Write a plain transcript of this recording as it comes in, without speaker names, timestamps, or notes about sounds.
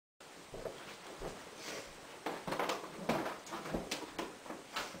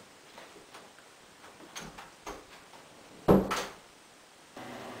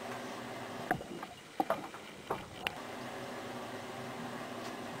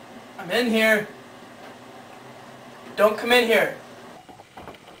I'm in here. Don't come in here.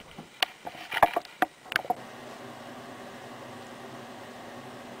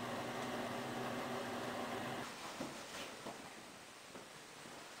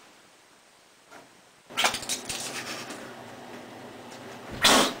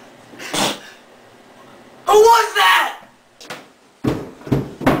 Who was that?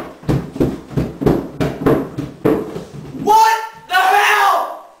 What the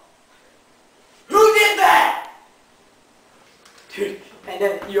hell? Who did that? Dude, and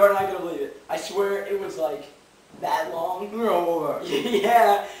then you are not gonna believe it. I swear it was like that long. No.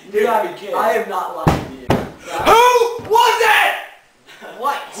 Yeah, You gotta be kidding. I am not lying to you. Who was it?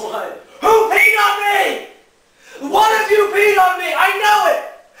 What? What? Who peed on me? One of you peed on me. I know it.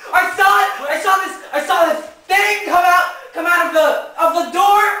 I saw it. I saw this thing come out of the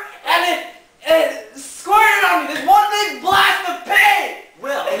door, and it squirted on me. This one big blast of pee.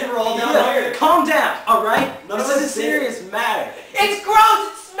 Will, they were all down here. Calm down, all right? This is a serious matter. It's gross.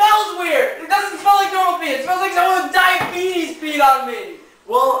 It smells weird. It doesn't smell like normal pee. It smells like someone with diabetes peed on me.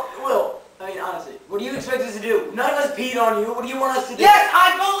 Well, Will, I mean, honestly, what do you expect us to do? None of us peed on you. What do you want us to do? Yes,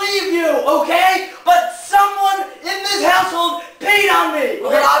 I believe you, okay? But someone in this household peed on me.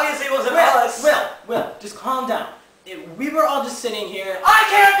 Well, it obviously wasn't us. Will, just calm down. We were all just sitting here. I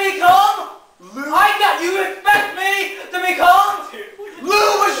can't be calm. You expect me to be calm?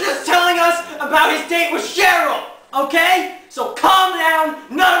 Lou was just telling us about his date with Cheryl, okay? So calm down.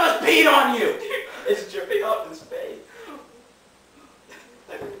 None of us peed on you. It's dripping off his face.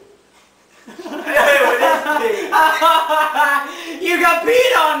 You got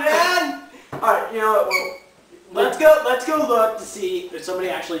peed on, man. Alright, you know what, Will? Let's go look to see if somebody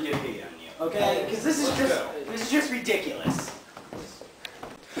actually did pee on you. Okay? Because this is just ridiculous.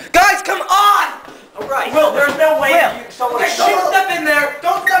 Guys, come on. Alright. Will, there's no way someone Okay, don't step in there.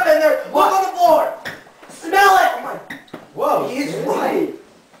 Don't step in there. Look on the floor. Smell it. Oh my. Whoa, He's right.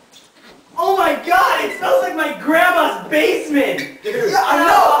 Oh my God! It smells like my grandma's basement. Dude. Yeah, I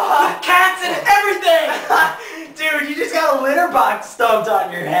know. With cats and everything. Dude, you just got a litter box stumped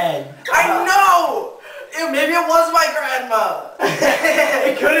on your head. I know. Maybe it was my grandma.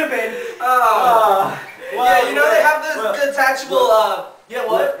 It could have been. Well, yeah, you know they have this detachable. Yeah,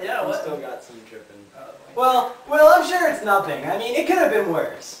 what? Yeah, what? Still got some dripping. Well, I'm sure it's nothing. I mean, it could have been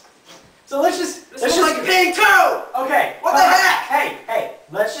worse. So let's just like pig too. Okay. What the heck? Hey,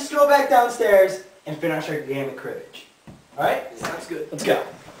 let's just go back downstairs and finish our game of cribbage. All right? Sounds good. Let's go.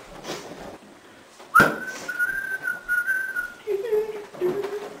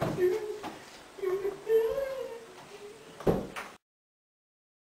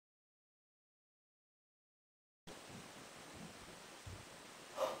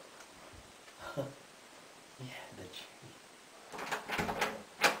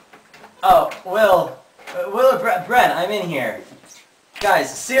 Oh, Will, Brett, I'm in here. Guys,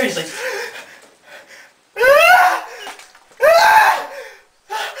 seriously.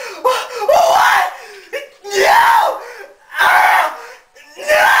 What? No!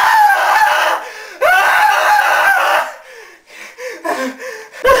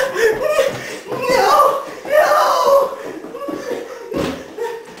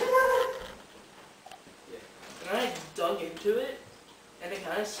 And I dug into it, and it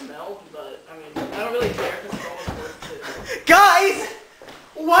kind of smelled, but I mean, I don't really care because it's almost worth it. Guys!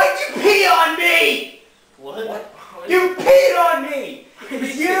 Why'd you pee on me? What? You peed on me! It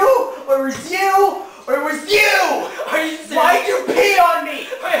was you, or it was you, or it was you! Are you serious? Why'd you pee on me?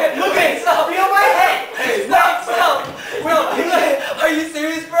 Look at it! Feel my head! Hey, Stop! Will, are you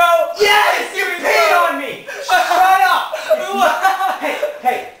serious, bro? Yes! You peed on me! Shut up!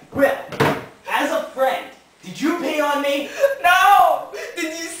 Hey, Will, as a friend, did you pee on me? No!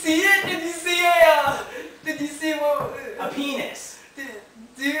 Did you see it? Did you see what? A penis.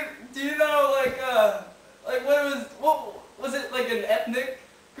 Do you know what was it like an ethnic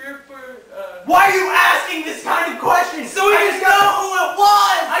group or? Why are you asking this kind of question? So we just know who it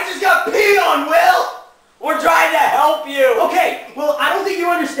was. I just got peed on, Will. We're trying to help you. Okay, well, I don't think you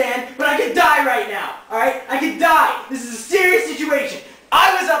understand, but I could die right now, all right? I could die. This is a serious situation.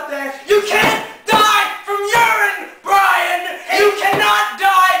 I was up there. You can't die from urine, Brian. You cannot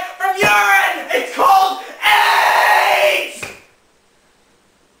die from urine. It's called AIDS.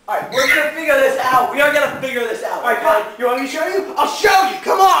 All right, we're gonna figure this out. We are gonna figure this out. All right, fine. You want me to show you? I'll show you.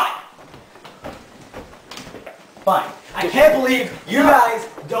 Come on. Fine. I can't believe you guys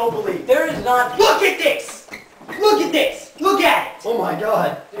don't believe. There is not. Look at this. Look at this. Look at it. Oh my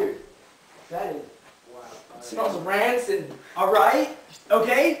God, dude, that is wow. It smells rancid. All right.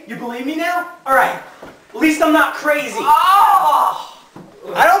 Okay. You believe me now? All right. At least I'm not crazy. Oh!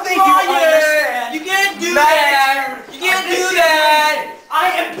 I don't think you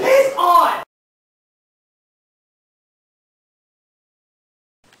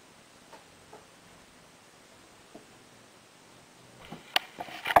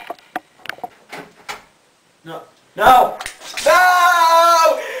No. No!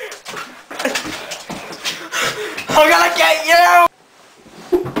 No! I'm gonna get you!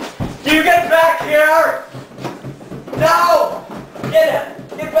 You get back here! No! Get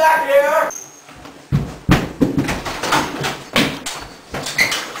him! Get back here!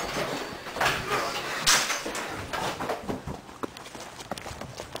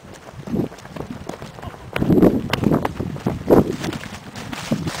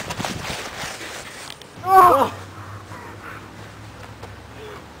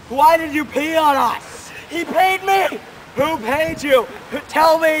 Why did you pee on us? He paid me! Who paid you?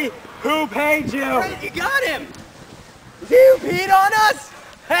 Tell me who paid you? You got him! You peed on us?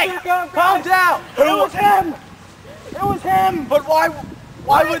 Hey, calm down! It was him! It was him! But why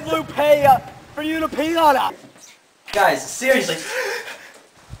would Lou pay for you to pee on us? Guys, seriously.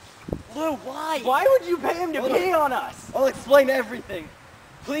 Lou, why? Why would you pay him to pee on us? I'll explain everything.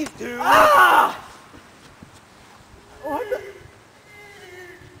 Please do. Ah! What the?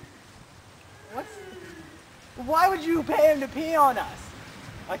 Why would you pay him to pee on us?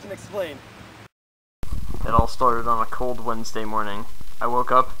 I can explain. It all started on a cold Wednesday morning. I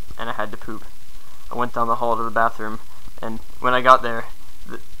woke up and I had to poop. I went down the hall to the bathroom, and when I got there,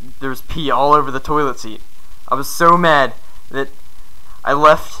 there was pee all over the toilet seat. I was so mad that I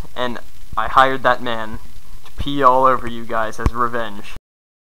left and I hired that man to pee all over you guys as revenge.